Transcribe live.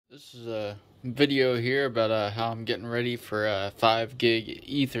This is a video here about how I'm getting ready for a 5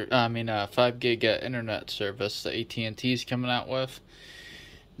 gig 5 gig internet service that AT&T is coming out with.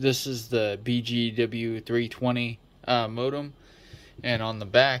 This is the BGW320 modem, and on the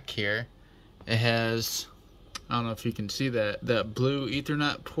back here it has, I don't know if you can see that blue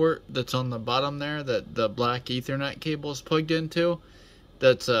Ethernet port that's on the bottom there that the black Ethernet cable is plugged into.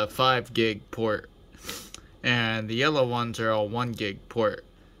 That's a 5 gig port, and the yellow ones are all 1 gig ports.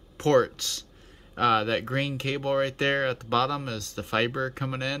 That green cable right there at the bottom is the fiber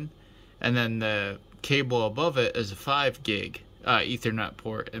coming in, and then the cable above it is a 5 gig Ethernet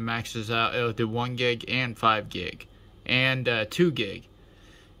port. It maxes out, it'll do 1 gig and 5 gig and 2 gig.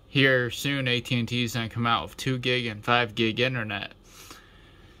 Here soon AT&T is going to come out with 2 gig and 5 gig internet.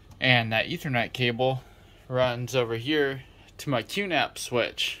 And that Ethernet cable runs over here to my QNAP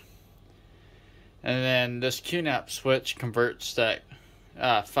switch. And then this QNAP switch converts that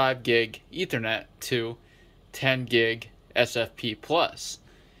 5 gig Ethernet to 10 gig SFP plus.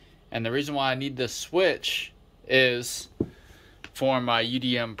 And the reason why I need this switch is for my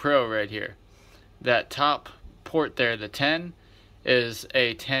UDM Pro right here. That top port there, the 10, is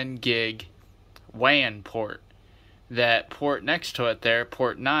a 10 gig WAN port. That port next to it there,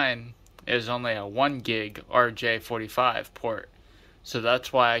 port 9, is only a 1 gig RJ45 port. So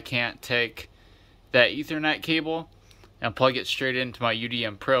that's why I can't take that Ethernet cable and plug it straight into my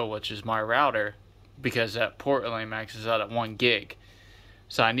UDM Pro, which is my router, because that port only maxes out at 1 gig.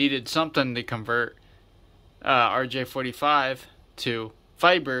 So I needed something to convert RJ45 to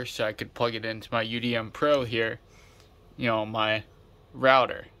fiber so I could plug it into my UDM Pro here, my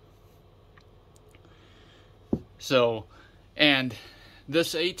router. So, and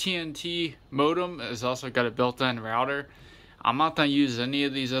this AT&T modem has also got a built-in router. I'm not going to use any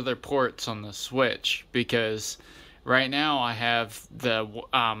of these other ports on the switch because right now I have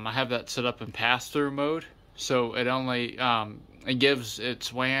that set up in pass-through mode, so it only it gives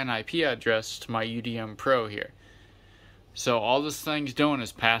its WAN IP address to my UDM Pro here. So all this thing's doing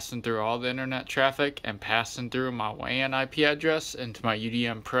is passing through all the internet traffic and passing through my WAN IP address into my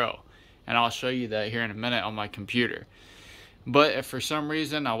UDM Pro, and I'll show you that here in a minute on my computer. But if for some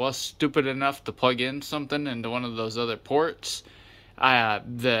reason I was stupid enough to plug in something into one of those other ports,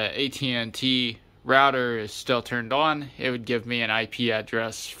 the AT&T router is still turned on, it would give me an IP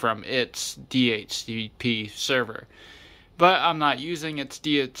address from its DHCP server. But I'm not using its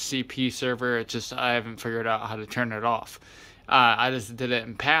DHCP server, it's just I haven't figured out how to turn it off. I just did it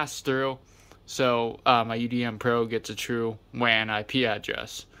in pass-through, so my UDM Pro gets a true WAN IP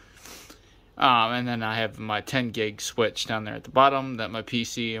address. And then I have my 10 gig switch down there at the bottom that my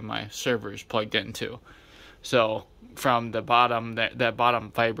PC and my server is plugged into. So from the bottom, that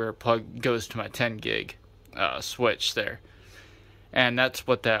bottom fiber plug goes to my 10 gig switch there. And that's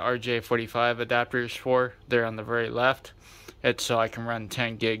what that RJ45 adapter is for, there on the very left. It's so I can run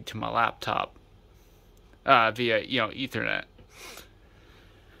 10 gig to my laptop via Ethernet.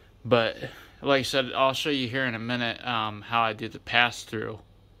 But like I said, I'll show you here in a minute how I do the pass-through.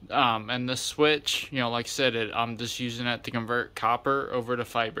 And the switch, like I said, I'm just using it to convert copper over to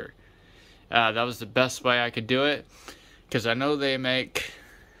fiber. That was the best way I could do it, because I know they make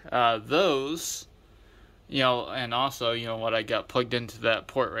those, and also, what I got plugged into that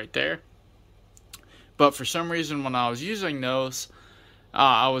port right there. But for some reason, when I was using those,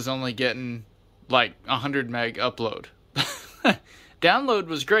 I was only getting like 100 meg upload. Download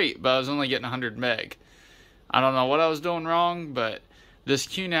was great, but I was only getting 100 meg. I don't know what I was doing wrong, but this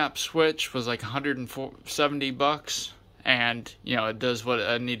QNAP switch was like $170, and it does what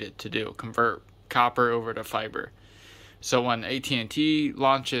I need it to do: convert copper over to fiber. So when AT&T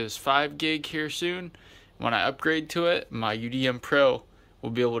launches 5 gig here soon, when I upgrade to it, my UDM Pro will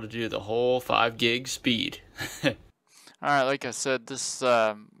be able to do the whole 5 gig speed. Alright, like I said, this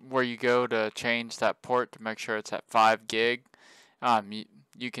is where you go to change that port to make sure it's at 5 gig.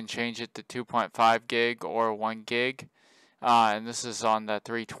 You can change it to 2.5 gig or 1 gig. And this is on the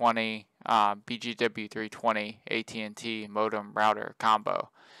 320 BGW320 AT&T modem router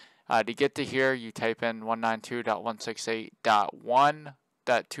combo. To get to here, you type in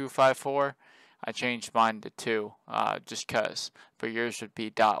 192.168.1.254. I changed mine to 2, just cause, but yours would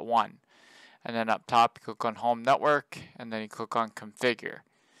be .1. And then up top, you click on Home Network, and then you click on Configure.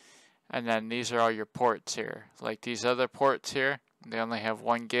 And then these are all your ports here. Like these other ports here, they only have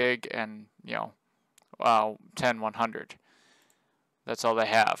 1 gig and 100. That's all they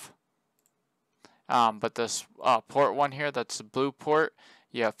have. But this port one here, that's the blue port.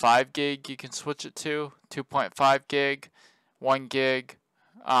 You have 5 gig you can switch it to, 2.5 gig, 1 gig.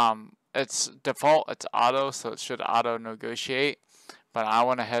 It's default, it's auto, so it should auto negotiate. but I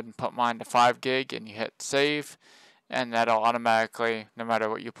went ahead and put mine to 5 gig, and you hit save, and that'll automatically, no matter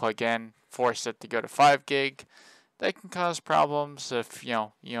what you plug in, force it to go to 5 gig. That can cause problems if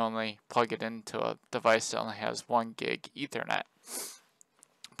you only plug it into a device that only has 1 gig Ethernet.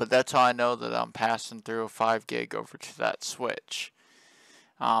 But that's how I know that I'm passing through a 5 gig over to that switch.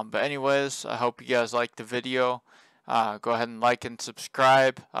 But anyways, I hope you guys liked the video. Go ahead and like and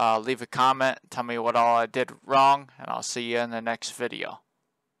subscribe. Leave a comment. Tell me what all I did wrong, and I'll see you in the next video.